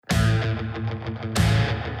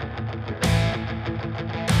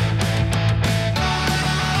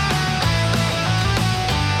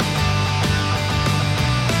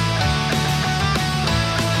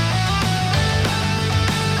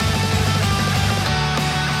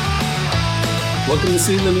Welcome to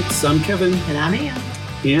City Limits. I'm Kevin. And I'm Ann.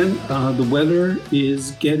 And the weather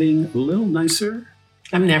is getting a little nicer.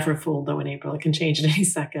 I'm never fooled, though, in April. It can change at any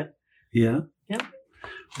second. Yeah. Yep.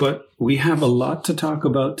 But we have a lot to talk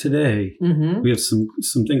about today. Mm-hmm. We have some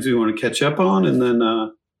things we want to catch up on and then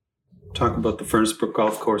talk about the Furnace Brook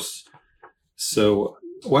Golf Course. So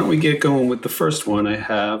why don't we get going with the first one? I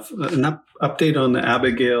have an update on the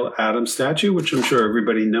Abigail Adams statue, which I'm sure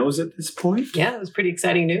everybody knows at this point. Yeah, it was pretty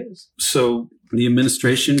exciting news. So the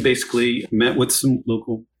administration basically met with some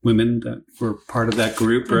local women that were part of that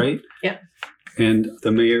group, right? Yeah. And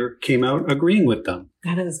the mayor came out agreeing with them.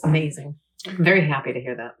 That is amazing. I'm very happy to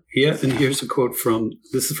hear that. Yeah, and here's a quote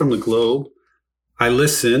this is from the Globe. I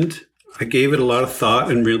listened, I gave it a lot of thought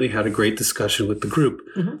and really had a great discussion with the group.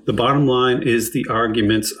 Mm-hmm. The bottom line is the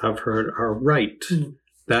arguments I've heard are right. Mm-hmm.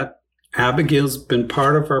 That Abigail's been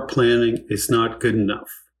part of our planning is not good enough.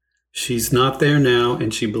 She's not there now,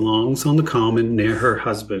 and she belongs on the common near her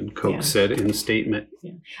husband, Koch said in a statement.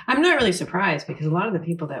 Yeah. I'm not really surprised because a lot of the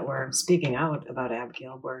people that were speaking out about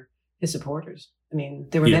Abigail were his supporters. I mean,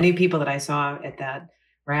 there were many people that I saw at that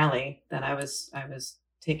rally that I was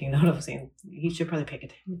taking note of, saying he should probably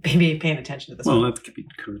be paying attention to this. Well, that could be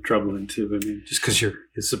kind of troubling too. I mean, just because you're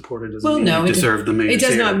his supporter doesn't mean you it deserve the mayor's. It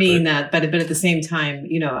does not mean that, but at the same time,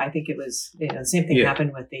 I think it was the same thing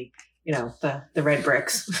happened with the red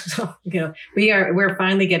bricks. So, we're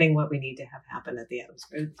finally getting what we need to have happen at the Adams.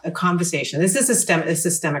 A conversation. This is a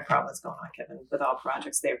systemic problem that's going on, Kevin, with all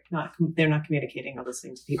projects. They're not communicating or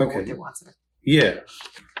listening to people what they want. Yeah.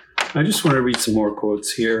 I just want to read some more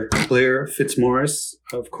quotes here. Claire Fitzmaurice,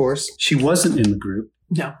 of course, she wasn't in the group.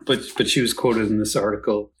 No. But she was quoted in this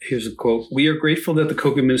article. Here's a quote. We are grateful that the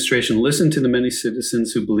Koch administration listened to the many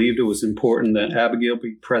citizens who believed it was important that Abigail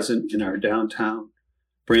be present in our downtown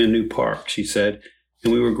brand new park, she said.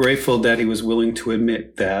 And we were grateful that he was willing to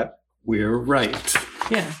admit that we're right.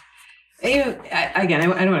 Yeah. I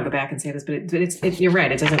don't want to go back and say this, but you're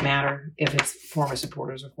right. It doesn't matter if it's former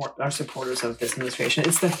supporters or supporters of this administration.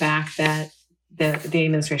 It's the fact that the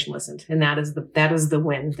administration listened, and that is the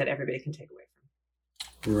win that everybody can take away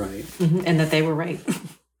from. Right. Mm-hmm. And that they were right.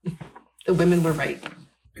 The women were right.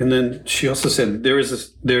 And then she also said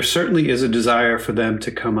there certainly is a desire for them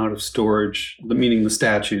to come out of storage, meaning the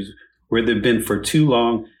statues, where they've been for too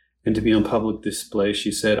long and to be on public display,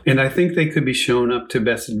 she said. And I think they could be shown up to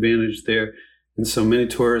best advantage there. And so many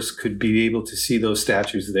tourists could be able to see those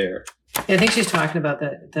statues there. I think she's talking about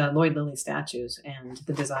the Lloyd Lilly statues and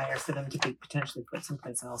the desire for them to be potentially put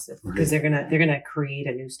someplace else because they're gonna create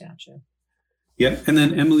a new statue. Yep. And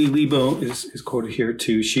then Emily Lebo is quoted here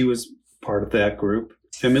too. She was part of that group.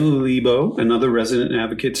 Emily Lebo, another resident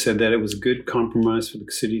advocate, said that it was a good compromise for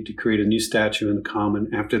the city to create a new statue in the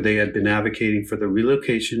Common after they had been advocating for the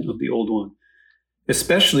relocation of the old one,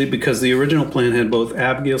 especially because the original plan had both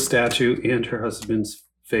Abigail's statue and her husband's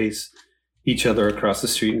face each other across the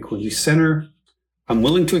street in Quincy Center. I'm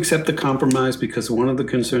willing to accept the compromise because one of the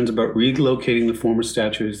concerns about relocating the former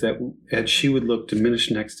statue is that she would look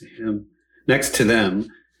diminished next to them.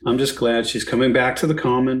 I'm just glad she's coming back to the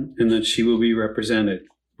Common and that she will be represented.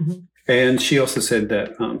 Mm-hmm. And she also said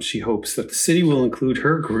that she hopes that the city will include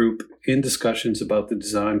her group in discussions about the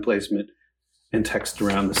design, placement, and text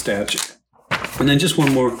around the statue. And then just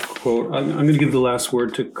one more quote. I'm going to give the last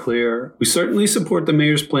word to Claire. We certainly support the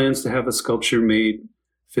mayor's plans to have a sculpture made,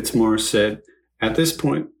 Fitzmaurice said. At this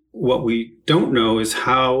point, what we don't know is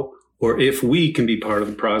how or if we can be part of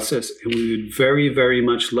the process. And we would very, very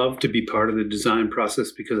much love to be part of the design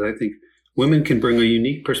process because I think women can bring a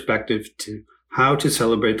unique perspective to how to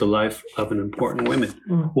celebrate the life of an important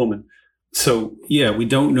woman. So, we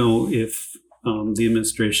don't know if the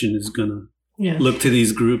administration is going to look to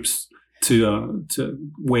these groups to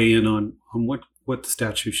weigh in on what the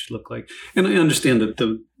statue should look like. And I understand that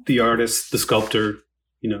the artist, the sculptor,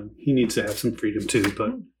 he needs to have some freedom too,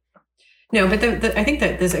 but... No, but I think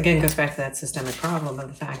that this, again, goes back to that systemic problem of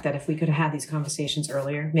the fact that if we could have had these conversations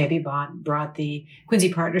earlier, maybe brought the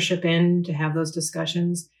Quincy Partnership in to have those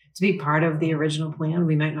discussions, to be part of the original plan,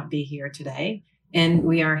 we might not be here today. And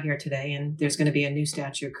we are here today, and there's going to be a new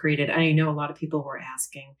statue created. I know a lot of people were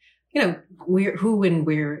asking, who's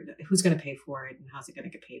going to pay for it and how's it going to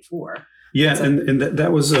get paid for? Yeah, and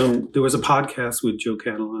that was, there was a podcast with Joe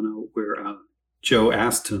Catalano where Joe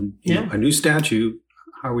asked him, a new statue,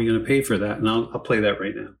 how are we going to pay for that? And I'll play that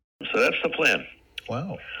right now. So that's the plan.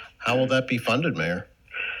 Wow. How will that be funded, Mayor?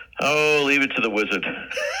 Oh, leave it to the wizard.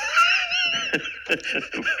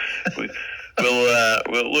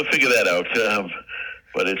 We'll figure that out.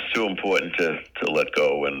 But it's too important to let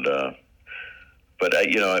go. But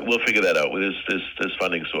we'll figure that out. There's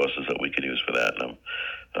funding sources that we can use for that, and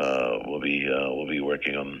we'll be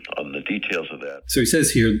working on the details of that. So he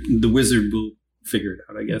says here the wizard will figure it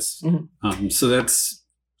out, I guess. Mm-hmm. So that's.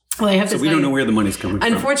 Well, I have to we don't know where the money's coming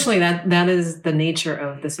from. Unfortunately, that is the nature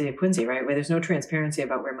of the city of Quincy, right? Where there's no transparency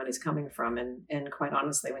about where money's coming from, and quite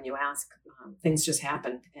honestly, when you ask, things just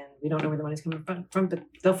happen, and we don't know where the money's coming from. But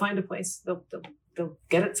they'll find a place. They'll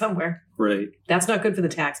get it somewhere. Right. That's not good for the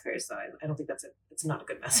taxpayers, though. I don't think it's not a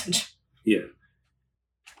good message. Yeah.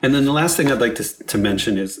 And then the last thing I'd like to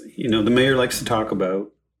mention is, the mayor likes to talk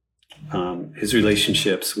about his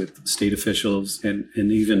relationships with state officials and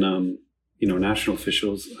even national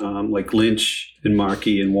officials like Lynch and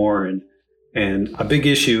Markey and Warren. And a big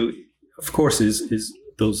issue, of course, is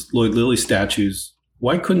those Lloyd Lilly statues.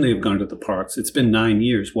 Why couldn't they have gone to the parks? It's been 9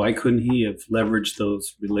 years. Why couldn't he have leveraged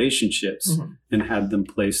those relationships and had them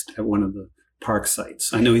placed at one of the park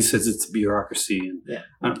sites? I know he says it's bureaucracy, and yeah.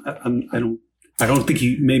 I don't think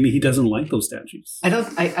he doesn't like those statues.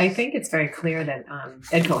 I think it's very clear that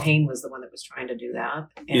Ed Cohane was the one that was trying to do that,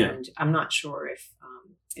 and I'm not sure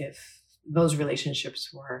if those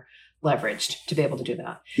relationships were leveraged to be able to do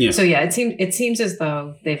that. Yeah. So yeah, it seems as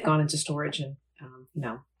though they've gone into storage, and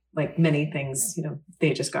like many things,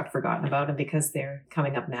 they just got forgotten about, and because they're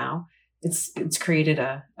coming up now, it's created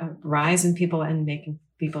a rise in people and making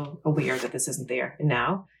people aware that this isn't there. And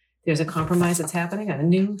now there's a compromise that's happening, and a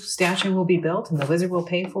new statue will be built, and the wizard will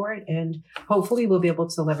pay for it, and hopefully we'll be able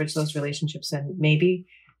to leverage those relationships, and maybe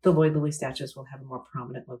the Lloyd Lilly statues will have a more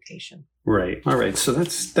prominent location. Right. All right. So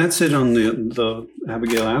that's it on the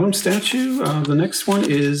Abigail Adams statue. The next one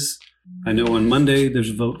is, I know on Monday there's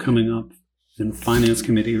a vote coming up in Finance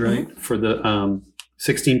Committee, right, for the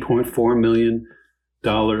 $16.4 million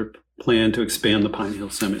plan to expand the Pine Hill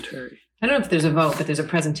Cemetery. I don't know if there's a vote, but there's a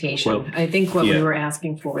presentation. Well, I think what we were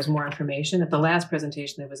asking for was more information. At the last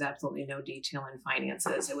presentation, there was absolutely no detail in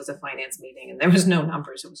finances. It was a finance meeting, and there was no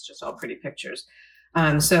numbers. It was just all pretty pictures.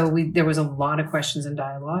 So there was a lot of questions and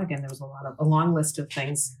dialogue, and there was a long list of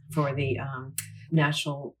things for the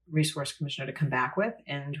National Resource Commissioner to come back with,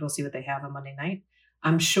 and we'll see what they have on Monday night.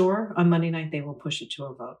 I'm sure on Monday night they will push it to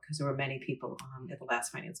a vote, because there were many people at the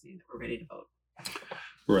last finance meeting that were ready to vote.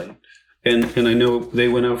 Right. And I know they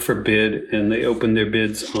went out for bid, and they opened their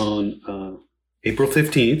bids on April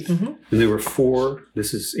 15th, and there were 4,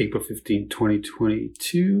 this is April 15th,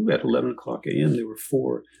 2022, at 11 o'clock a.m., there were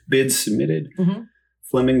 4 bids submitted.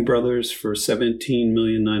 Fleming Brothers for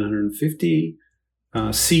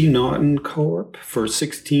 $17,950,000, C. Naughton Corp. for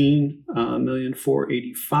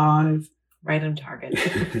 $16,485,000. Right on target.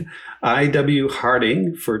 I.W.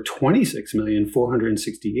 Harding for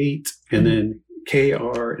 $26,468,000, and then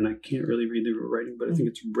KR, and I can't really read the writing, but I think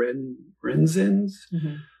it's Renzins,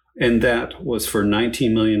 and that was for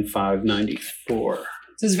 $19,594,000.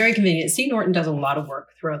 So it's very convenient. C. Norton does a lot of work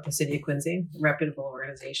throughout the city of Quincy, a reputable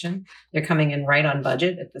organization. They're coming in right on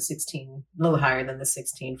budget at the 16, a little higher than the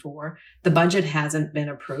 16.4. The budget hasn't been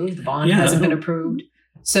approved. The bond hasn't been approved.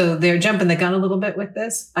 So they're jumping the gun a little bit with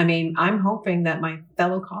this. I mean, I'm hoping that my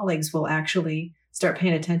fellow colleagues will actually start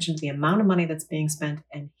paying attention to the amount of money that's being spent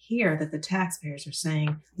and hear that the taxpayers are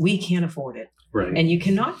saying, we can't afford it. Right. And you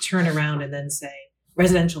cannot turn around and then say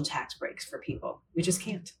residential tax breaks for people. We just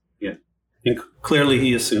can't. Yeah. And clearly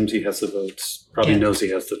he assumes he has the votes, probably knows he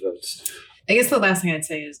has the votes. I guess the last thing I'd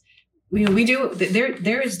say is,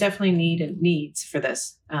 there is definitely needs for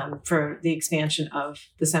this, for the expansion of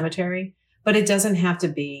the cemetery, but it doesn't have to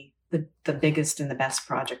be the biggest and the best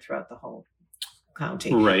project throughout the whole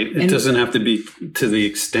county. Right. It doesn't have to be to the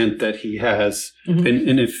extent that he has.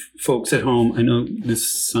 And if folks at home, I know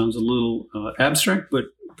this sounds a little abstract, but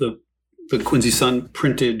the Quincy Sun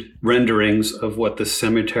printed renderings of what the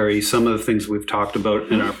cemetery, some of the things we've talked about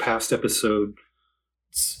in our past episode,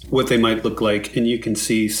 what they might look like, and you can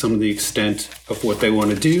see some of the extent of what they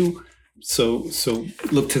want to do. So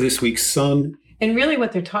look to this week's Sun. And really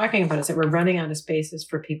what they're talking about is that we're running out of spaces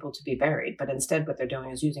for people to be buried, but instead what they're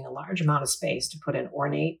doing is using a large amount of space to put in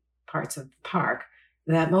ornate parts of the park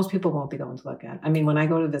that most people won't be going to look at. I mean, when I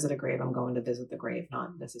go to visit a grave, I'm going to visit the grave,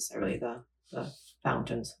 not necessarily the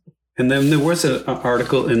fountains. And then there was an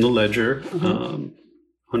article in the Ledger on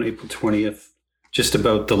April 20th just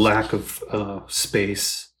about the lack of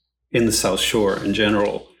space in the South Shore in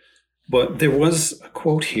general. But there was a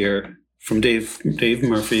quote here from Dave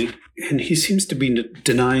Murphy, and he seems to be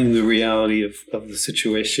denying the reality of the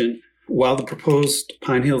situation. While the proposed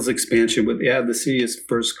Pine Hills expansion would add the city's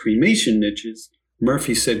first cremation niches,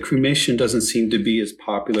 Murphy said cremation doesn't seem to be as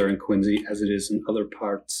popular in Quincy as it is in other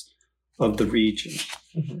parts of the region.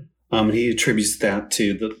 He attributes that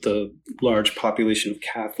to the large population of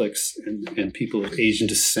Catholics and people of Asian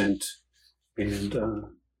descent. And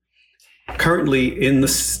currently in the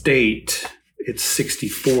state, it's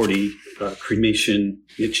 60-40 cremation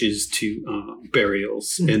niches to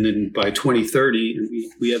burials. Mm-hmm. And then by 2030, and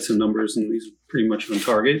we had some numbers, and these are pretty much on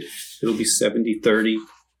target, it'll be 70-30.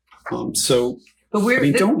 But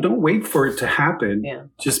don't wait for it to happen. Yeah.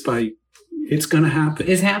 Just by it's going to happen.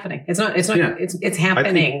 It's happening. It's not. Yeah. It's happening.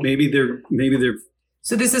 I think maybe they're.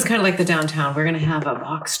 So this is kind of like the downtown. We're going to have a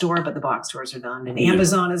box store, but the box stores are done, and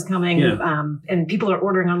Amazon is coming, and people are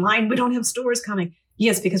ordering online. We don't have stores coming.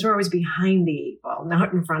 Yes, because we're always behind the 8 ball,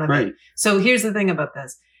 not in front of it. So here's the thing about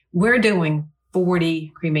this: we're doing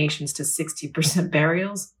 40 cremations to 60%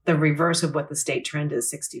 burials. The reverse of what the state trend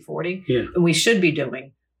is, 60-40. Yeah, and we should be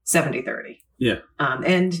doing 70-30. Yeah.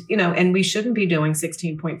 And we shouldn't be doing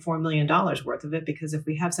 $16.4 million worth of it, because if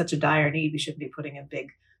we have such a dire need, we shouldn't be putting in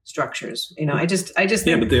big structures. I just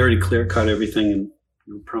think, but they already clear cut everything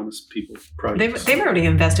and promised people projects. They've already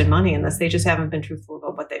invested money in this. They just haven't been truthful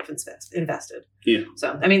about what they've invested. Yeah.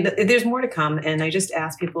 So, there's more to come. And I just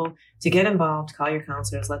ask people to get involved, call your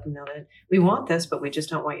counselors, let them know that we want this, but we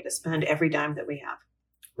just don't want you to spend every dime that we have.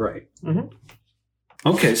 Right. Mm-hmm.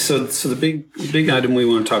 Okay, so the big item we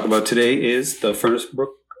want to talk about today is the Furnace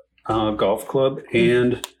Brook Golf Club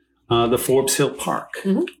and the Forbes Hill Park.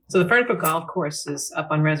 Mm-hmm. So the Furnace Brook Golf Course is up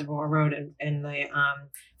on Reservoir Road, and the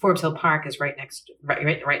Forbes Hill Park is right next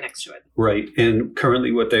to it. Right, and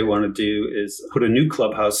currently what they want to do is put a new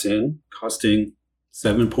clubhouse in, costing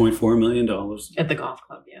 $7.4 million at the golf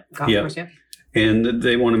club. Course. And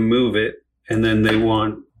they want to move it, and then they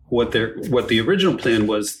want what the original plan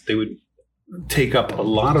was. They would take up a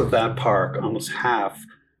lot of that park, almost half,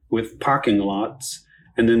 with parking lots,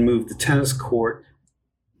 and then move the tennis court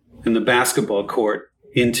and the basketball court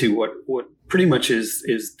into what pretty much is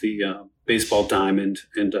the baseball diamond.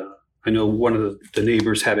 And I know one of the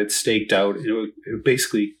neighbors had it staked out, and it would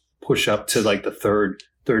basically push up to like the third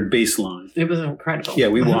baseline. It was incredible. Yeah,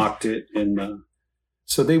 we walked it, and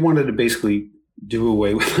so they wanted to basically do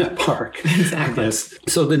away with that park. Exactly. Yes.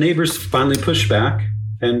 So the neighbors finally pushed back.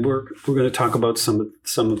 And we're going to talk about some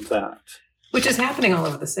of that, which is happening all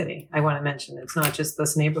over the city. I want to mention it's not just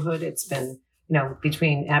this neighborhood. It's been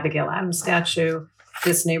between Abigail Adams statue,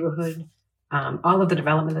 this neighborhood, all of the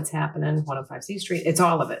development that's happening, 105 C Street. It's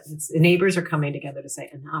all of it. The neighbors are coming together to say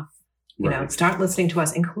enough. Start listening to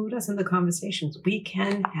us. Include us in the conversations. We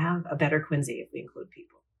can have a better Quincy if we include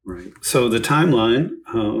people. Right. So the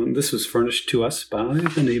timeline. This was furnished to us by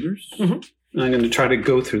the neighbors. Mm-hmm. I'm going to try to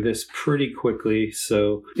go through this pretty quickly.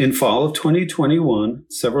 So in fall of 2021,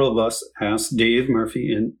 several of us asked Dave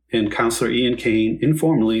Murphy and Councillor Ian Kane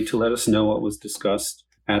informally to let us know what was discussed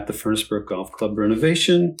at the Furnace Brook Golf Club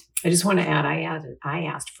renovation. I just want to add, I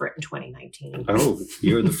asked for it in 2019. Oh,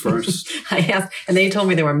 you're the first. I asked, and they told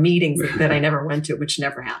me there were meetings that I never went to, which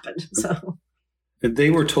never happened. So they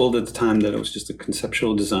were told at the time that it was just a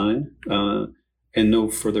conceptual design. And no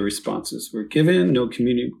further responses were given. No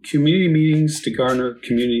community meetings to garner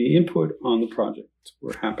community input on the project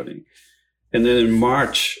were happening. And then in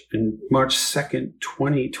March 2nd,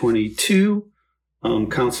 2022,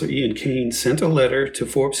 Councillor Ian Kane sent a letter to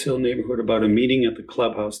Forbes Hill neighborhood about a meeting at the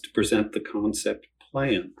clubhouse to present the concept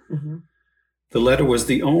plan. Mm-hmm. The letter was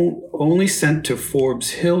the only sent to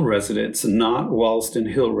Forbes Hill residents, not Wallaston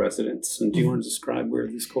Hill residents. And do you want to describe where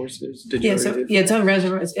this course is? It's on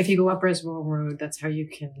Reservoir. If you go up Reservoir Road, that's how you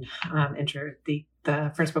can enter the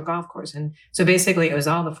Furnace Brook Golf Course. And so basically, it was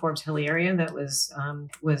all the Forbes Hill area that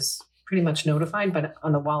was pretty much notified, but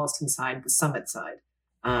on the Wollaston side, the Summit side,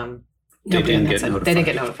 they didn't get notified. They didn't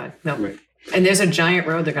get notified. No. Right. And there's a giant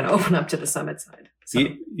road they're going to open up to the Summit side. So.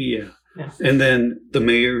 Yeah. And then the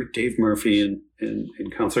mayor, Dave Murphy,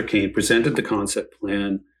 and Councillor Kane presented the concept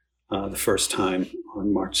plan the first time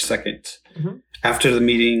on March 2nd. Mm-hmm. After the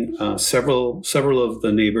meeting, several of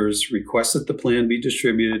the neighbors requested the plan be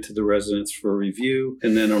distributed to the residents for review.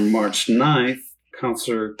 And then on March 9th,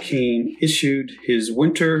 Councillor Kane issued his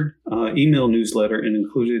winter email newsletter and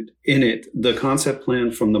included in it the concept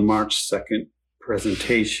plan from the March 2nd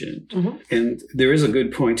presentation. Mm-hmm. And there is a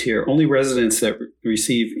good point here. Only residents that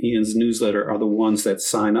receive Ian's newsletter are the ones that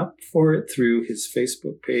sign up for it through his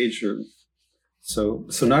Facebook page. So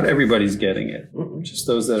not everybody's getting it, just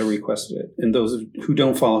those that have requested it. And those who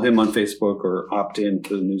don't follow him on Facebook or opt in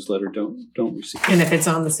to the newsletter don't receive it. And if it's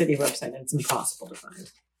on the city website, it's impossible to find.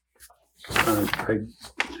 I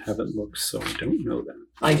haven't looked, so I don't know that.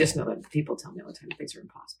 I just know that people tell me all the time things are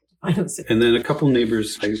impossible to find. And then a couple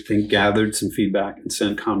neighbors, I think, gathered some feedback and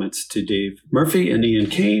sent comments to Dave Murphy and Ian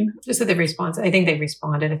Kane. Just that they responded. I think they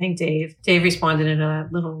responded. I think Dave responded in a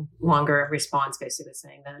little longer response, basically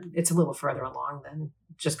saying that it's a little further along than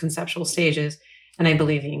just conceptual stages. And I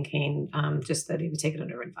believe Ian Kane just that he would take it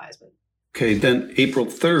under advisement. Okay, then April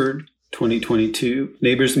 3rd, 2022,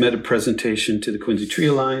 neighbors met a presentation to the Quincy Tree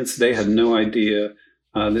Alliance. They had no idea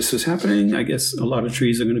this was happening. I guess a lot of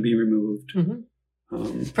trees are going to be removed.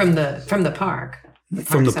 Mm-hmm. From the park.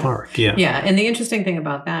 From the park, yeah. Yeah, and the interesting thing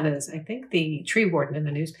about that is I think the tree warden in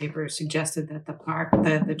the newspaper suggested that the park,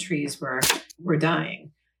 the trees were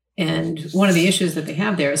dying. And one of the issues that they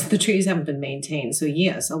have there is the trees haven't been maintained. So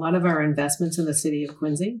yes, a lot of our investments in the city of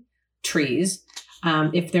Quincy, trees,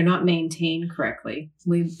 if they're not maintained correctly,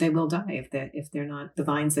 they will die. If they're not, the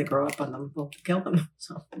vines that grow up on them will kill them.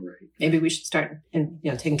 So maybe we should start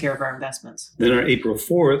taking care of our investments. Then on April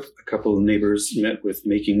 4th, a couple of neighbors met with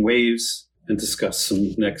Making Waves and discussed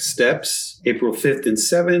some next steps. April 5th and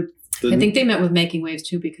 7th. I think they met with Making Waves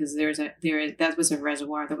too because that was a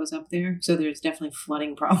reservoir that was up there. So there's definitely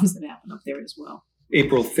flooding problems that happen up there as well.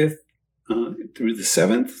 April 5th through the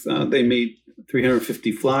 7th, they made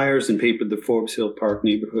 350 flyers and papered the Forbes Hill Park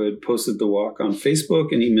neighborhood, posted the walk on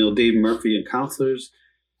Facebook, and emailed Dave Murphy and counselors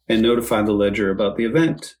and notified the Ledger about the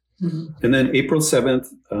event. Mm-hmm. And then April 7th,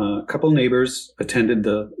 a couple neighbors attended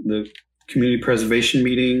the community preservation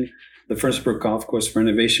meeting. The Furnace-Brook Golf Course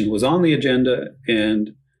renovation was on the agenda,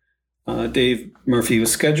 and Dave Murphy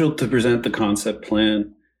was scheduled to present the concept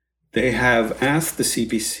plan. They have asked the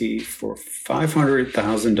CPC for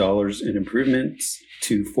 $500,000 in improvements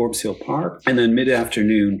to Forbes Hill Park. And then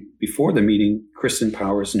mid-afternoon, before the meeting, Kristen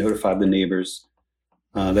Powers notified the neighbors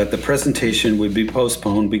that the presentation would be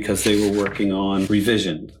postponed because they were working on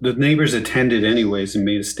revision. The neighbors attended anyways and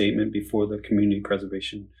made a statement before the Community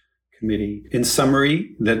Preservation Committee. In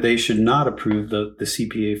summary, that they should not approve the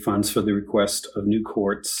CPA funds for the request of new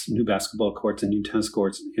courts, new basketball courts and new tennis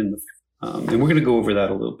courts and we're going to go over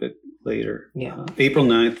that a little bit later. Yeah. April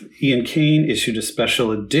 9th, Ian Kane issued a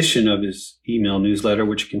special edition of his email newsletter,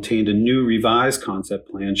 which contained a new revised concept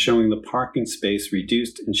plan showing the parking space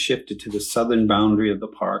reduced and shifted to the southern boundary of the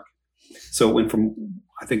park. So it went from,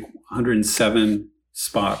 I think, 107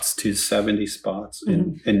 spots to 70 spots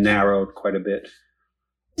and narrowed quite a bit.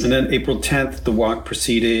 And then April 10th, the walk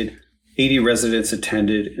proceeded. 80 residents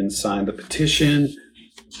attended and signed the petition.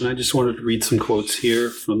 And I just wanted to read some quotes here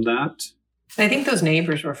from that. I think those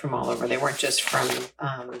neighbors were from all over. They weren't just from,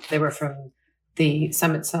 they were from the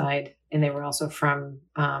Summit side, and they were also from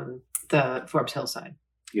the Forbes Hill side.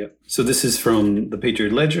 Yeah. So this is from the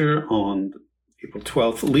Patriot Ledger on April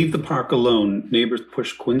 12th. Leave the park alone. Neighbors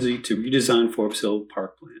push Quincy to redesign Forbes Hill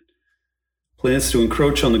Park plan. Plans to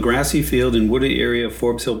encroach on the grassy field and wooded area of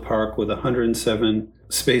Forbes Hill Park with a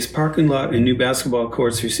 107-space parking lot and new basketball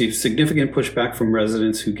courts received significant pushback from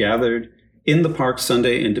residents who gathered in the park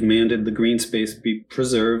Sunday and demanded the green space be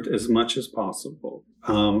preserved as much as possible.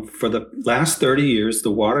 For the last 30 years,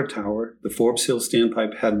 the water tower, the Forbes Hill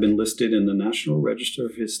Standpipe, had been listed in the National Register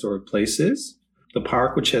of Historic Places. The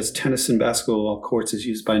park, which has tennis and basketball courts, is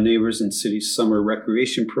used by neighbors in city's summer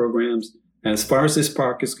recreation programs. And as far as this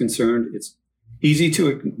park is concerned, it's easy to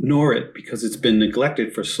ignore it because it's been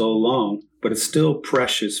neglected for so long, but it's still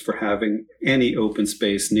precious for having any open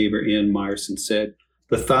space, neighbor Ann Meyerson said.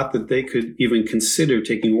 The thought that they could even consider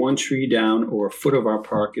taking one tree down or a foot of our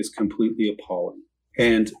park is completely appalling.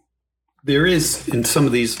 And there is, in some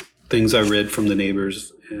of these things I read from the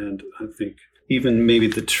neighbors, and I think even maybe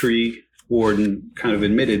the tree warden kind of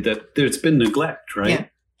admitted that there's been neglect, right,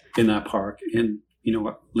 in that park. And, you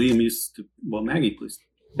know, Liam used to, well, Maggie, please.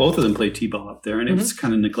 Both of them play t-ball up there, and it was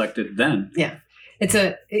kind of neglected then. Yeah, it's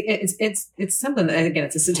something that, again,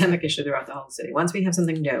 it's a systemic issue throughout the whole city. Once we have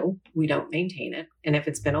something new, we don't maintain it, and if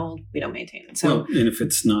it's been old, we don't maintain it. So, and if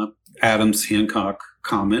it's not Adams, Hancock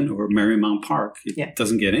Common, or Marymount Park, it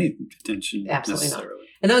doesn't get any attention. Absolutely necessarily. Not.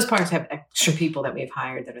 And those parks have extra people that we've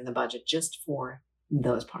hired that are in the budget just for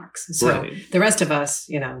those parks. So the rest of us,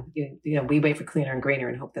 we wait for cleaner and greener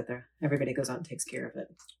and hope that everybody goes out and takes care of it.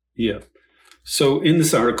 Yeah. So in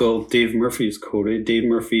this article, Dave Murphy is quoted. Dave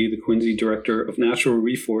Murphy, the Quincy Director of Natural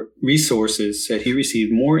Resources, said he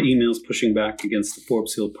received more emails pushing back against the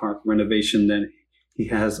Forbes Hill Park renovation than he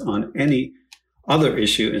has on any other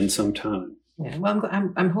issue in some time. Yeah, well,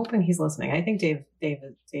 I'm hoping he's listening. I think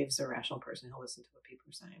Dave's a rational person. He'll listen to what people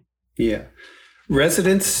are saying. Yeah.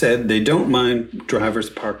 Residents said they don't mind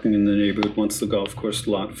drivers parking in the neighborhood once the golf course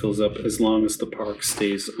lot fills up, as long as the park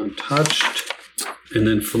stays untouched. And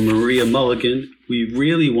then from Maria Mulligan, we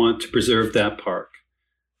really want to preserve that park.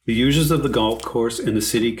 The users of the golf course and the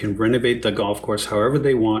city can renovate the golf course however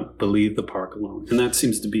they want, but leave the park alone. And that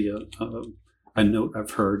seems to be a note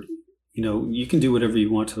I've heard. You know, you can do whatever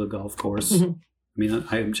you want to the golf course. Mm-hmm. I mean,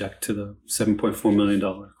 I object to the $7.4 million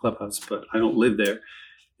clubhouse, but I don't live there.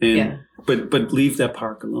 And but leave that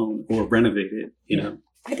park alone or renovate it, you know.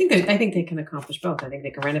 I think they can accomplish both. I think they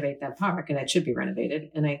can renovate that park, and it should be renovated.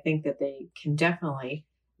 And I think that they can definitely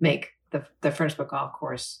make the Furnace Brook Golf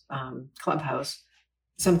Course clubhouse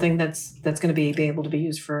something that's going to be able to be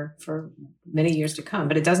used for many years to come.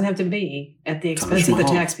 But it doesn't have to be at the expense of the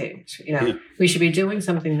taxpayers. You know, we should be doing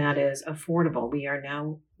something that is affordable. We are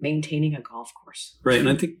now maintaining a golf course. Right, and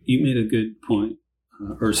I think you made a good point.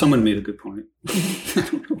 Or someone made a good point. I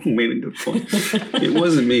don't know who made a good point. It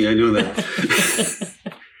wasn't me, I know that.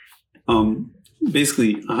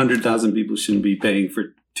 Basically, 100,000 people shouldn't be paying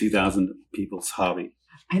for 2,000 people's hobby.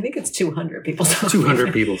 I think it's 200 people's hobby.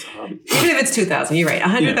 200 people's hobby. Even if it's 2,000, you're right.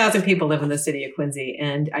 100,000 people live in the city of Quincy,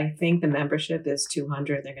 and I think the membership is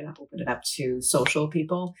 200. They're going to open it up to social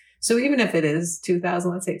people. So even if it is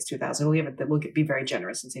 2,000, let's say it's 2,000, we'll be very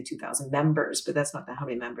generous and say 2,000 members, but that's not how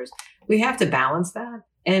many members. We have to balance that.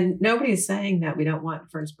 And nobody's saying that we don't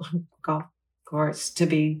want Furnace Brook Golf Course to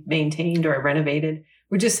be maintained or renovated.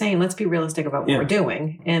 We're just saying, let's be realistic about what we're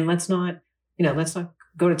doing. And let's not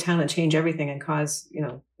go to town and change everything and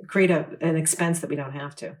create an expense that we don't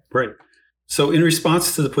have to. Right. So in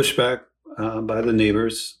response to the pushback by the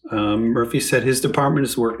neighbors, Murphy said his department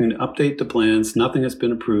is working to update the plans. Nothing has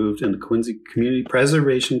been approved, and the Quincy Community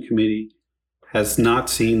Preservation Committee has not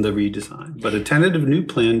seen the redesign. But a tentative new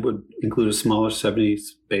plan would include a smaller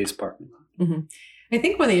 70-space parking lot. Mm-hmm. I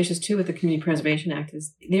think one of the issues, too, with the Community Preservation Act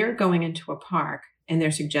is they're going into a park and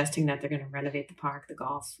they're suggesting that they're going to renovate the park, the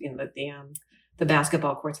golf, the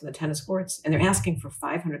basketball courts and the tennis courts, and they're asking for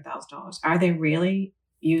 $500,000. Are they really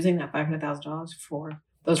using that $500,000 for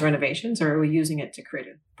those renovations, or are we using it to create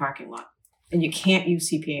a parking lot? And you can't use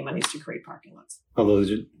CPA monies to create parking lots. Although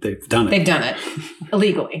they've done it. They've done it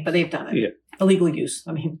illegally, but they've done it. Yeah. Illegal use.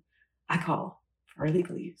 I mean, I call for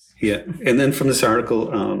illegal use. Yeah. And then from this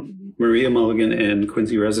article, Maria Mulligan and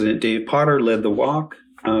Quincy resident Dave Potter led the walk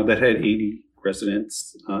that had 80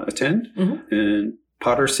 residents attend. Mm-hmm. And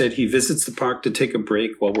Potter said he visits the park to take a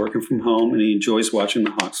break while working from home, and he enjoys watching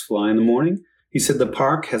the hawks fly in the morning. He said the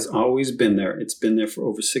park has always been there. It's been there for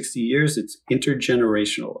over 60 years. It's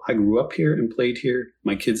intergenerational. I grew up here and played here.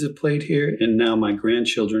 My kids have played here, and now my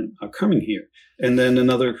grandchildren are coming here. And then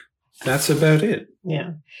that's about it.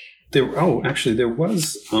 Yeah. There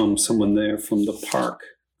was someone there from the parks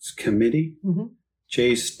committee. Mm-hmm.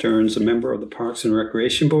 Jay Stearns, a member of the Parks and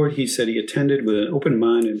Recreation Board. He said he attended with an open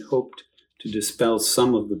mind and hoped to dispel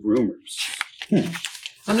some of the rumors.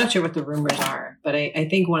 I'm not sure what the rumors are, but I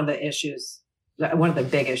think one of the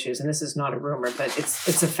big issues, and this is not a rumor, but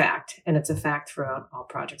it's a fact, and it's a fact throughout all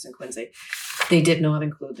projects in Quincy. They did not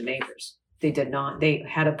include the neighbors. They did not. They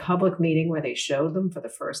had a public meeting where they showed them for the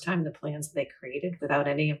first time the plans they created without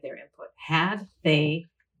any of their input. Had they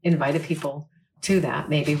invited people to that,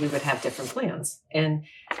 maybe we would have different plans. And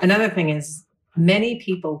another thing is, many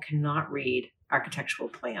people cannot read architectural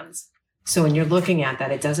plans. So when you're looking at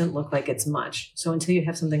that, it doesn't look like it's much. So until you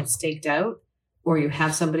have something staked out, or you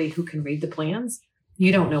have somebody who can read the plans,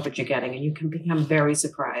 you don't know what you're getting, and you can become very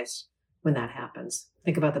surprised when that happens.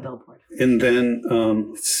 Think about the billboard. And then,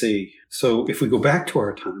 let's see. So if we go back to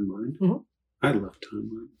our timeline, mm-hmm. I love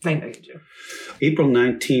timeline. I know you do. April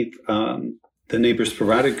 19th, the neighbors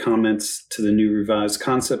provided comments to the new revised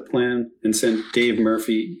concept plan and sent Dave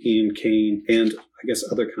Murphy, Ian Kane, and I guess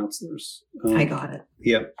other counselors. I got it.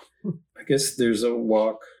 Yep. I guess there's a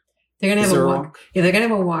walk. They're going to have a walk. Yeah, they're going to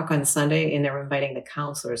have a walk on Sunday, and they're inviting the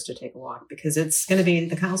counselors to take a walk because it's going to be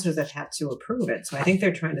the counselors that have to approve it. So I think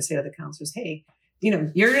they're trying to say to the counselors, hey,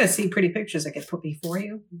 you're going to see pretty pictures that get put before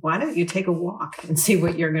you. Why don't you take a walk and see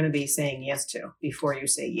what you're going to be saying yes to before you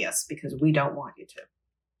say yes, because we don't want you to.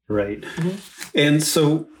 Right. Mm-hmm. And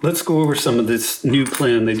so let's go over some of this new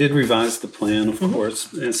plan. They did revise the plan, of mm-hmm.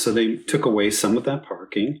 course. And so they took away some of that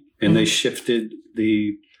parking, and mm-hmm. they shifted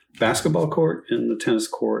the basketball court and the tennis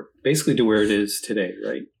court basically to where it is today,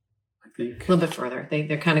 right? I think. A little bit further.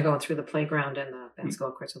 They're kind of going through the playground and the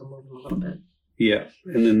basketball court, so they'll move them a little bit. Yeah.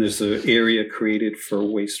 And then there's an area created for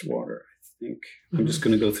wastewater, I think. Mm-hmm. I'm just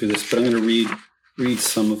going to go through this, but I'm going to read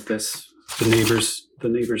some of this, the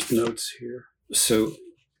neighbors' notes here. So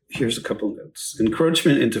here's a couple of notes.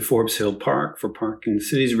 Encroachment into Forbes Hill Park for parking. The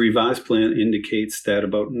city's revised plan indicates that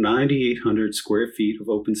about 9,800 square feet of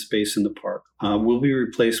open space in the park will be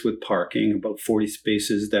replaced with parking, about 40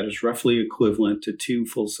 spaces. That is roughly equivalent to 2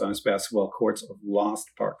 full-size basketball courts of lost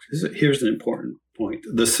parks. Here's an important point.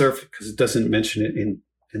 The surface, because it doesn't mention it in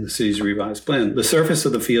the city's revised plan, the surface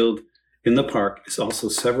of the field in the park is also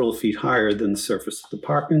several feet higher than the surface of the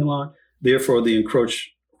parking lot. Therefore, the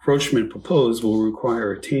encroachment proposed will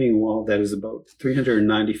require a retaining wall that is about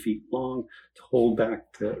 390 feet long to hold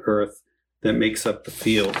back the earth that makes up the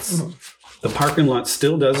fields. Mm-hmm. The parking lot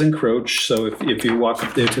still does encroach, so if you walk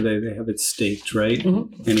up there today, they have it staked, right?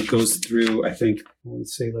 Mm-hmm. And it goes through, I think, I want to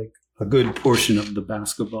say like a good portion of the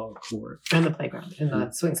basketball court. And the playground, and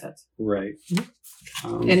the swing sets. Right.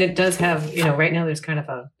 Mm-hmm. And it does have, right now there's kind of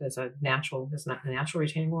there's not a natural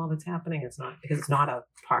retaining wall that's happening. It's not, because it's not a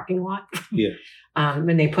parking lot. Yeah.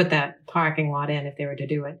 When they put that parking lot in, if they were to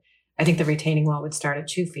do it, I think the retaining wall would start at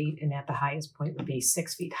 2 feet, and at the highest point would be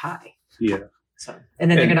 6 feet high. Yeah. So, and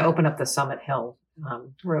then they're going to open up the Summit Hill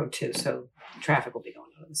Road too, so traffic will be going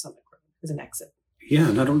on the Summit Road as an exit. Yeah,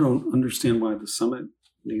 and I don't understand why the Summit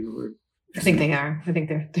neighborhood. I think they are. I think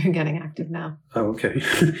they're getting active now. Oh, okay.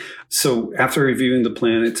 So after reviewing the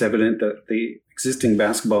plan, it's evident that the existing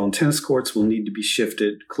basketball and tennis courts will need to be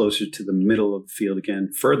shifted closer to the middle of the field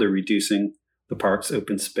again, further reducing the park's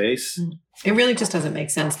open space. It really just doesn't make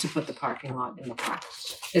sense to put the parking lot in the park.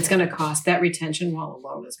 It's going to cost, that retention wall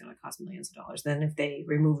alone is going to cost millions of dollars. Then if they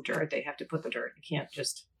remove dirt, they have to put the dirt. You can't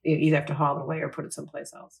just, you either have to haul it away or put it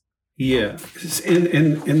someplace else. Yeah.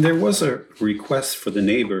 And there was a request for the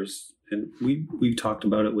neighbors, and we talked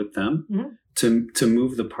about it with them, to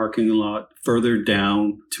move the parking lot further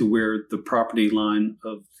down to where the property line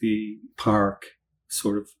of the park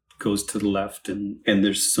sort of goes to the left, and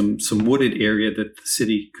there's some wooded area that the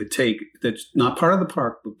city could take that's not part of the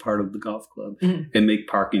park but part of the golf club, and make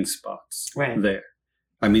parking spots there.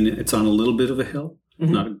 I mean, it's on a little bit of a hill,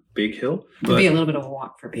 not a big hill. It'd be a little bit of a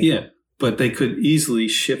walk for people. Yeah, but they could easily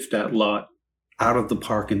shift that lot out of the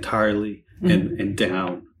park entirely and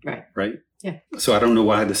down. Right? Yeah. So I don't know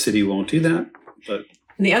why the city won't do that. But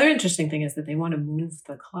and the other interesting thing is that they want to move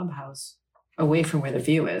the clubhouse away from where the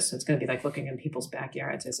view is. So it's going to be like looking in people's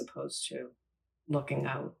backyards as opposed to looking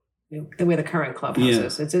out the way the current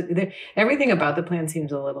clubhouse is. Everything about the plan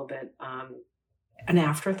seems a little bit an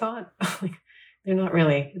afterthought. Like they're not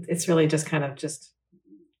really, it's really just kind of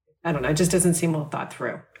I don't know, it just doesn't seem well thought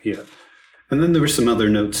through. Yeah. And then there were some other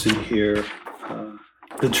notes in here.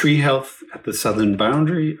 The tree health at the southern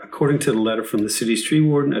boundary, according to the letter from the city's tree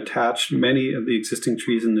warden attached, many of the existing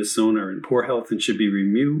trees in this zone are in poor health and should be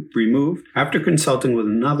removed. After consulting with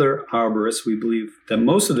another arborist, we believe that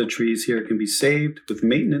most of the trees here can be saved with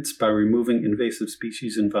maintenance by removing invasive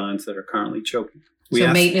species and vines that are currently choking.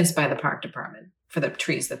 Maintenance by the park department for the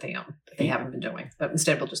trees that they own, that they haven't been doing, but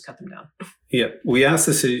instead we'll just cut them down. Yeah, we asked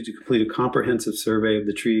the city to complete a comprehensive survey of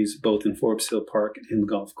the trees, both in Forbes Hill Park and the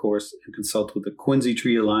golf course, and consult with the Quincy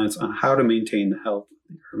Tree Alliance on how to maintain the health of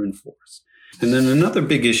the urban forest. And then another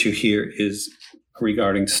big issue here is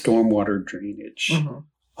regarding stormwater drainage.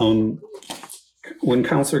 When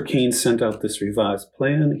Councillor Kane sent out this revised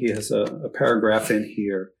plan, he has a paragraph in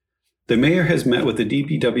here. The mayor has met with the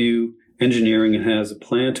DPW engineering and has a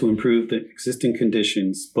plan to improve the existing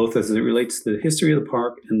conditions, both as it relates to the history of the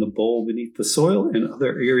park and the bowl beneath the soil and other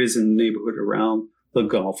areas in the neighborhood around the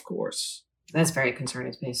golf course. That's very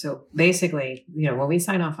concerning to me. So basically, when we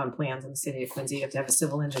sign off on plans in the city of Quincy, you have to have a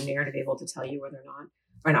civil engineer to be able to tell you whether or not,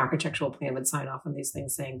 or an architectural plan would sign off on these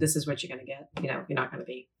things saying, this is what you're going to get. You're not going to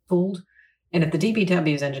be fooled. And if the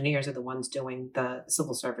DPW's engineers are the ones doing the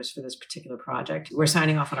civil service for this particular project, we're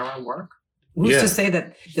signing off on our own work. Who's to say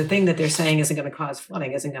that the thing that they're saying isn't going to cause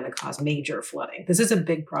flooding, isn't going to cause major flooding? This is a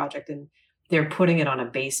big project, and they're putting it on a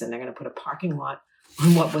basin. They're going to put a parking lot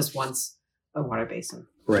on what was once a water basin.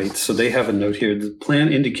 Right. So they have a note here. The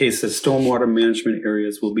plan indicates that stormwater management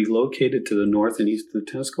areas will be located to the north and east of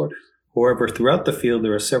the tennis court. However, throughout the field,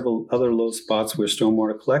 there are several other low spots where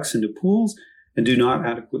stormwater collects into pools and do not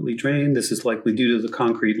adequately drain. This is likely due to the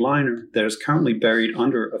concrete liner that is currently buried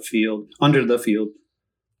under the field,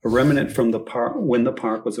 a remnant from the park when the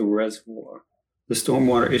park was a reservoir. The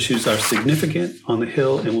stormwater issues are significant on the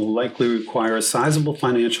hill and will likely require a sizable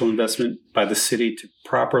financial investment by the city to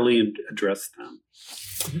properly address them.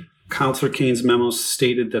 Councillor Kane's memo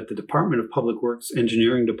stated that the Department of Public Works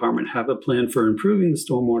Engineering Department have a plan for improving the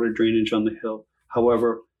stormwater drainage on the hill.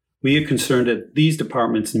 However, we are concerned that these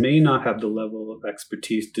departments may not have the level of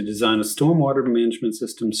expertise to design a stormwater management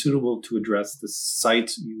system suitable to address the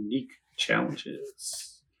site's unique challenges.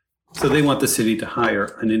 So they want the city to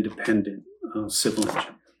hire an independent civil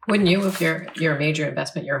engineer. Wouldn't you, if your major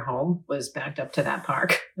investment, your home, was backed up to that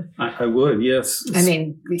park? I would, yes. I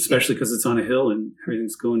mean, especially because it's on a hill and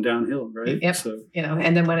everything's going downhill, right? Yep. So,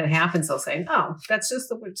 and then when it happens, they'll say, "Oh, that's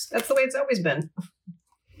the way it's always been."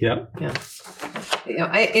 yeah. Yeah.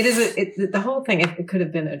 The whole thing. It could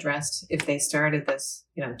have been addressed if they started this,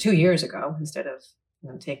 2 years ago, instead of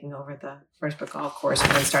taking over the Firstbrook Golf Course and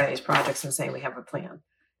then starting these projects and saying we have a plan,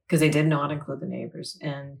 because they did not include the neighbors.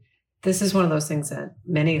 And this is one of those things that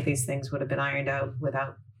many of these things would have been ironed out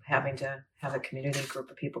without having to have a community group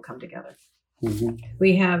of people come together. Mm-hmm.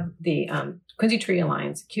 We have the Quincy Tree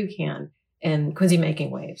Alliance, QCAN, and Quincy Making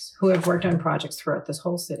Waves, who have worked on projects throughout this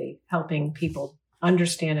whole city, helping people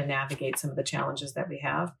understand and navigate some of the challenges that we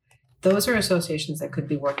have. Those are associations that could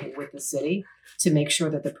be working with the city to make sure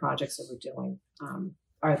that the projects that we're doing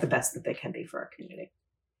are the best that they can be for our community.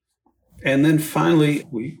 And then finally,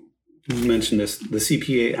 we mentioned this, the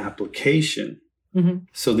CPA application. Mm-hmm.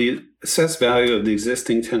 So the assessed value of the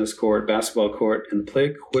existing tennis court, basketball court, and play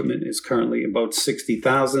equipment is currently about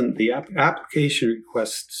 $60,000. The application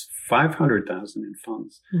requests $500,000 in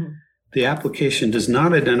funds. Mm-hmm. The application does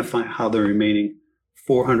not identify how the remaining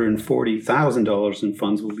 $440,000 in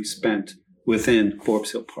funds will be spent within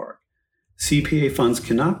Forbes Hill Park. CPA funds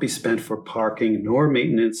cannot be spent for parking nor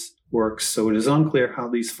maintenance works, so it is unclear how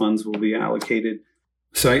these funds will be allocated.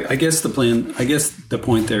 So I guess the point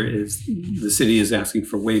there is the city is asking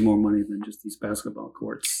for way more money than just these basketball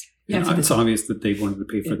courts. Yeah, it's obvious that they wanted to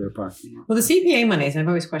pay for their parking lot. Well, the CPA monies, I've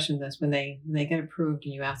always questioned this when they get approved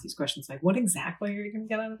and you ask these questions, like, what exactly are you going to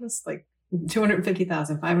get out of this? Like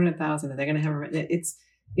 $250,000, $500,000, are they going to have it's,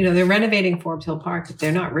 they're renovating Forbes Hill Park, but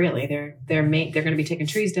they're not really. They're going to be taking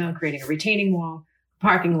trees down, creating a retaining wall,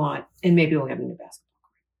 parking lot, and maybe we'll get a new basketball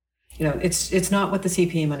court. It's not what the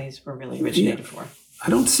CPA monies were really originated for. I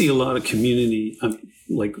don't see a lot of community,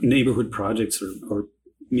 like neighborhood projects or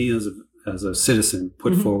me as a citizen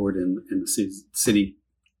put Mm-hmm. forward in the city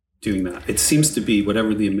doing that. It seems to be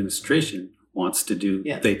whatever the administration wants to do,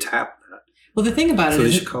 they tap that. Well, the thing about so it they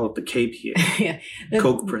is... should call it the KPA,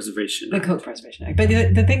 Coke Preservation Act. The Coke Preservation Act. But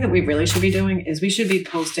the thing that we really should be doing is we should be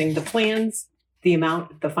posting the plans, the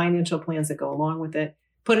financial plans that go along with it,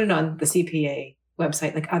 put it on the CPA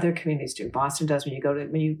website like other communities do. Boston does.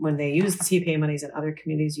 When they use the CPA monies in other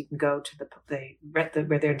communities, you can go to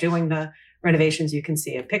where they're doing the renovations. You can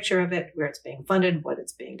see a picture of it, where it's being funded, what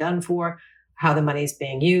it's being done for, how the money is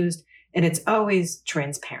being used, and it's always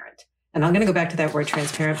transparent. And I'm going to go back to that word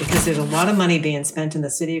transparent because there's a lot of money being spent in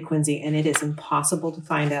the city of Quincy, and it is impossible to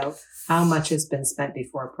find out how much has been spent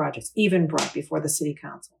before projects, even brought before the city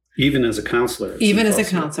council. Even as a counselor.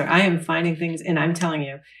 I am finding things, and I'm telling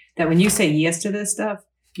you that when you say yes to this stuff,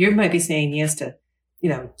 you might be saying yes to,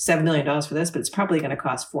 $7 million for this, but it's probably going to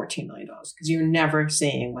cost $14 million because you're never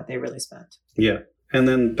seeing what they really spent. Yeah. And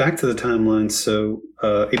then back to the timeline. So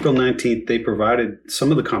April 19th, they provided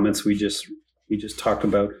some of the comments we just talked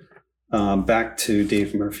about back to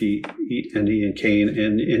Dave Murphy and Ian Kane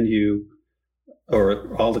and you,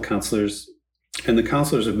 or all the counselors. And the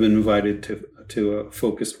counselors have been invited to a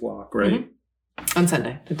focused walk, right? Mm-hmm. On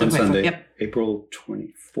Sunday. Yep. April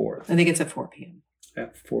 24th. I think it's at 4 p.m.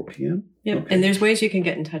 At 4 p.m.? Yeah. Okay. And there's ways you can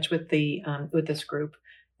get in touch with with this group.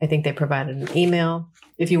 I think they provided an email.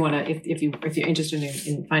 If you want to, if you're interested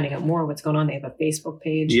in finding out more what's going on, they have a Facebook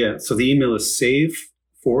page. Yeah. So the email is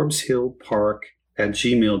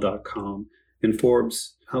saveforbeshillpark@gmail.com. And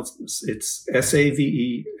Forbes, it's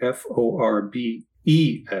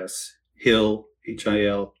SAVEFORBES Hill,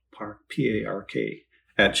 HIL, Park, PARK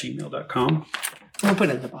 @gmail.com. We'll put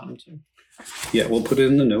it at the bottom too. Yeah, we'll put it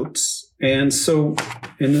in the notes. And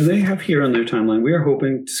then they have here on their timeline, we are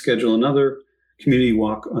hoping to schedule another community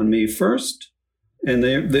walk on May 1st. And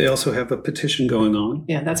they also have a petition going on.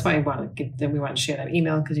 Yeah, that's why we want to share that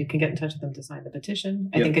email, because you can get in touch with them to sign the petition.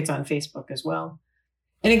 I think it's on Facebook as well.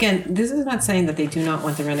 And again, this is not saying that they do not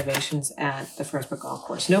want the renovations at the Firstbrook Golf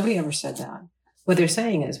Course. Nobody ever said that. What they're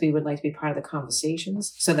saying is we would like to be part of the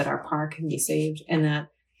conversations so that our park can be saved, and that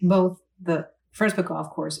both the Firstbrook Golf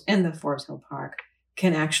Course and the Forbes Hill Park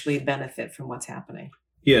can actually benefit from what's happening.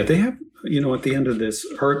 Yeah, they have, at the end of this,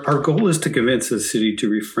 our goal is to convince the city to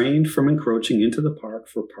refrain from encroaching into the park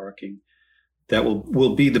for parking that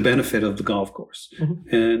will be the benefit of the golf course.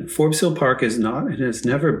 Mm-hmm. And Forbes Hill Park is not and has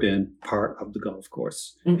never been part of the golf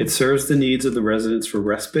course. Mm-hmm. It serves the needs of the residents for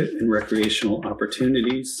respite and recreational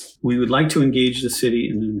opportunities. We would like to engage the city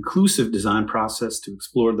in an inclusive design process to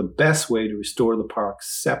explore the best way to restore the park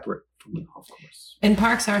separate from the golf course. And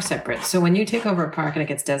parks are separate. So when you take over a park and it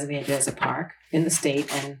gets designated as a park in the state,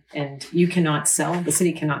 and the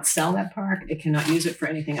city cannot sell that park, it cannot use it for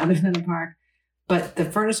anything other than a park. But the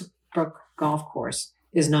Firstbrook Golf Course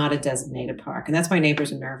is not a designated park. And that's why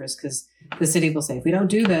neighbors are nervous, because the city will say, if we don't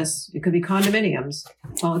do this, it could be condominiums.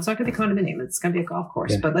 Well, it's not going to be condominium. It's going to be a golf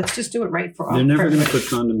course. Yeah. But let's just do it right for all. They're never going to everybody.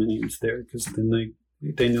 put condominiums there because then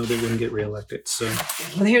they know they wouldn't get reelected. So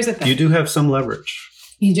Well, here's the thing. you do have some leverage.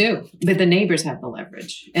 You do, but the neighbors have the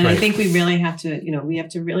leverage. And I Right. think we really have to, we have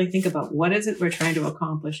to really think about what is it we're trying to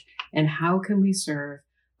accomplish and how can we serve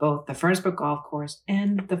both the Furnace-Brook Golf Course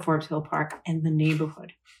and the Forbes Hill Park and the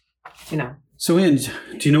neighborhood. So, Ann,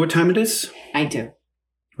 do you know what time it is? I do.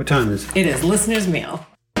 What time is it? It is listener's meal.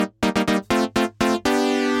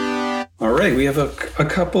 All right, we have a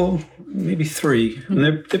couple, maybe three, and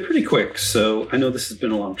they're pretty quick. So I know this has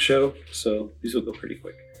been a long show, so these will go pretty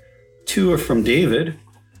quick. Two are from David,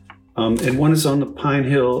 and one is on the Pine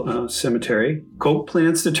Hill Cemetery. Coke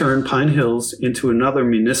plans to turn Pine Hills into another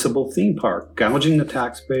municipal theme park, gouging the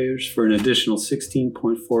taxpayers for an additional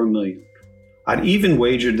 $16.4 million. I'd even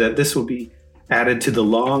wagered that this will be added to the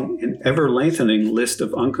long and ever-lengthening list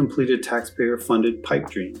of uncompleted taxpayer-funded pipe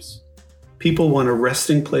dreams. People want a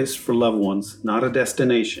resting place for loved ones, not a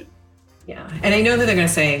destination. Yeah. And I know that they're going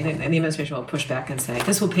to say, the administration will push back and say,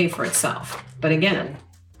 this will pay for itself. But again,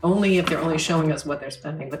 only if they're only showing us what they're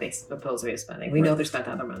spending, what they supposedly are spending. We know they're spent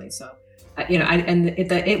other money. So,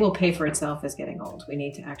 it will pay for itself is getting old. We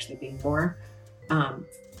need to actually be more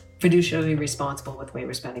fiduciarily responsible with the way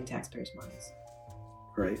we're spending taxpayers' monies.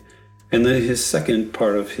 Right. And then his second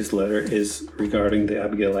part of his letter is regarding the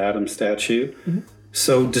Abigail Adams statue. Mm-hmm.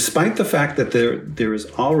 So despite the fact that there is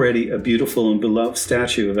already a beautiful and beloved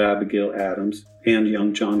statue of Abigail Adams and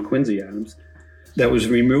young John Quincy Adams that was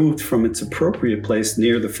removed from its appropriate place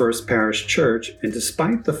near the First Parish Church, and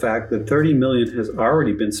despite the fact that $30 million has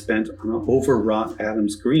already been spent on an overwrought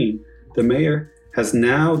Adams Green, the mayor has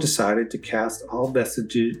now decided to cast all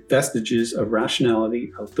vestiges of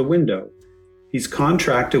rationality out the window. He's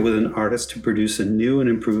contracted with an artist to produce a new and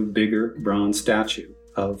improved, bigger bronze statue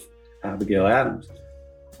of Abigail Adams.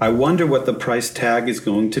 I wonder what the price tag is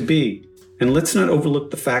going to be. And let's not overlook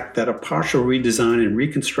the fact that a partial redesign and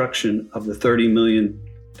reconstruction of the $30 million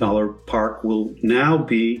park will now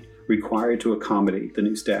be required to accommodate the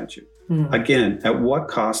new statue. Again, at what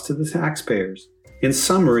cost to the taxpayers? In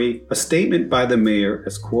summary, a statement by the mayor,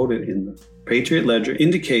 as quoted in the Patriot Ledger,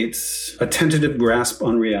 indicates a tentative grasp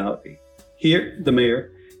on reality. Here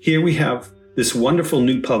we have this wonderful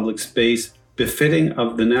new public space befitting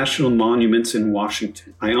of the national monuments in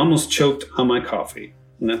Washington. I almost choked on my coffee.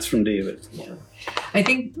 And that's from David. Yeah. I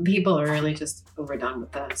think people are really just overdone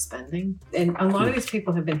with the spending. And a lot of these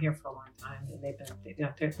people have been here for a long time, and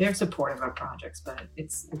they're supportive of projects, but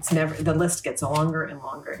it's never, the list gets longer and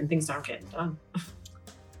longer and things aren't getting done.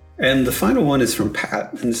 And the final one is from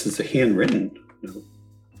Pat, and this is a handwritten note.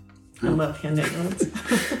 I love handwritten notes.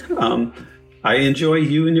 I enjoy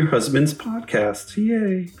you and your husband's podcast.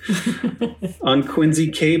 Yay. On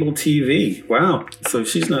Quincy Cable TV. Wow. So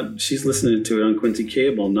she's listening to it on Quincy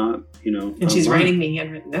Cable, not, And she's writing me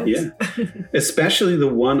handwritten notes. Yeah. Especially the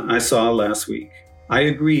one I saw last week. I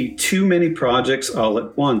agree, too many projects all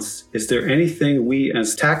at once. Is there anything we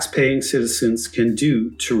as tax-paying citizens can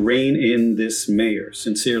do to rein in this mayor?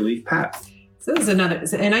 Sincerely, Pat. So this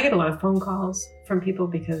is and I get a lot of phone calls from people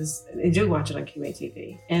because they do watch it on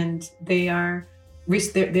QATV, and their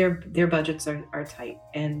budgets are tight,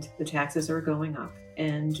 and the taxes are going up,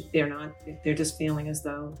 and they're just feeling as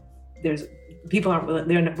though we're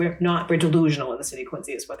delusional in the city of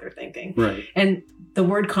Quincy is what they're thinking. Right. And the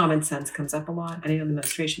word common sense comes up a lot. I know the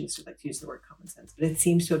administration used to like to use the word common sense, but it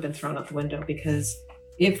seems to have been thrown out the window because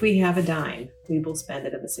if we have a dime, we will spend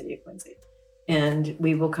it in the city of Quincy. And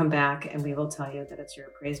we will come back and we will tell you that it's your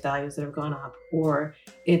appraised values that have gone up, or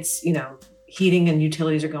it's, heating and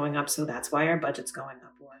utilities are going up, so that's why our budget's going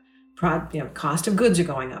up, or cost of goods are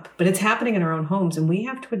going up. But it's happening in our own homes, and we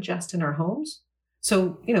have to adjust in our homes.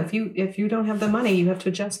 So, if you don't have the money, you have to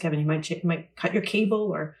adjust, Kevin. You might cut your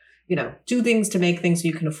cable or, do things to make things so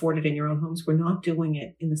you can afford it in your own homes. We're not doing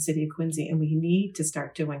it in the city of Quincy, and we need to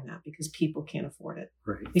start doing that because people can't afford it.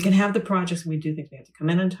 Right. We can have the projects, and we do things. We have to come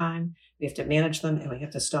in on time, we have to manage them, and we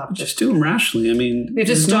have to stop. Just do them rationally. I mean, we have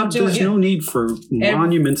to stop doing it. There's no need for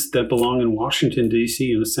monuments that belong in Washington, D.C.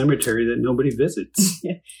 in a cemetery that nobody visits.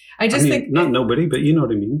 Yeah. I think not nobody, but you know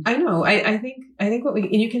what I mean. I know. I think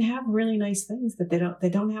and you can have really nice things that they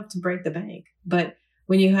don't have to break the bank. But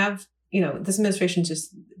when you have, this administration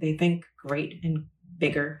they think great and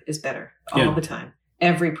bigger is better all the time.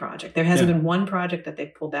 Every project. There hasn't been one project that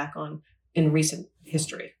they've pulled back on in recent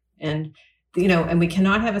history. And, and we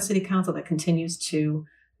cannot have a city council that continues to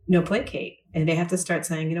placate. And they have to start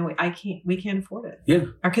saying, we can't afford it. Yeah.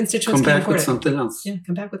 Our constituents can't afford it. Come back with something else. Yeah.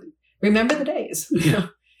 Come back with, remember the days. Yeah.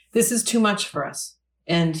 This is too much for us.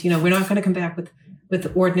 And, we're not going to come back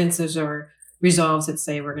with ordinances or resolves that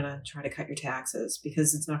say we're going to try to cut your taxes,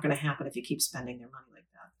 because it's not going to happen if you keep spending their money like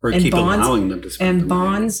that. Or and keep bonds, allowing them to spend and the money.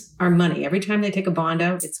 bonds are money. Every time they take a bond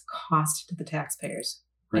out, it's a cost to the taxpayers.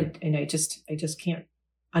 Right. And I just can't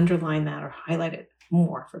underline that or highlight it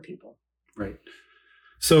more for people. Right.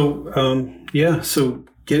 So, so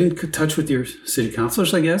get in touch with your city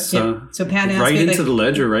councilors, I guess. Yep. So Pat asked write me, into the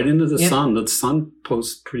Ledger, write into the Yep. Sun. The Sun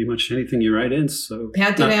posts pretty much anything you write in. So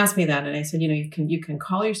Pat did ask me that, and I said, you can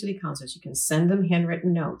call your city councilors, you can send them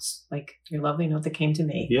handwritten notes, like your lovely note that came to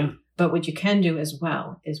me. Yeah. But what you can do as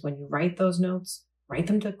well is when you write those notes, write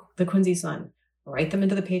them to the Quincy Sun, write them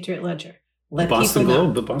into the Patriot Ledger. Let Boston people know.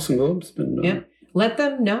 Globe. The Boston Globe's been. Yep. Let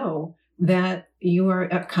them know that you are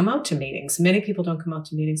come out to meetings. Many people don't come out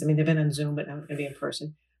to meetings. I mean, they've been on Zoom, but not going to be in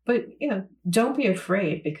person. But don't be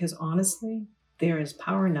afraid, because honestly, there is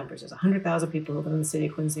power in numbers. There's 100,000 people who live in the city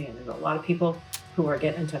of Quincy, and there's a lot of people who are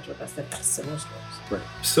getting in touch with us that have similar stories. Right.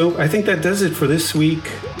 So I think that does it for this week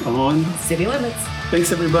on City Limits.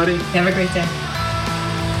 Thanks, everybody. Have a great day.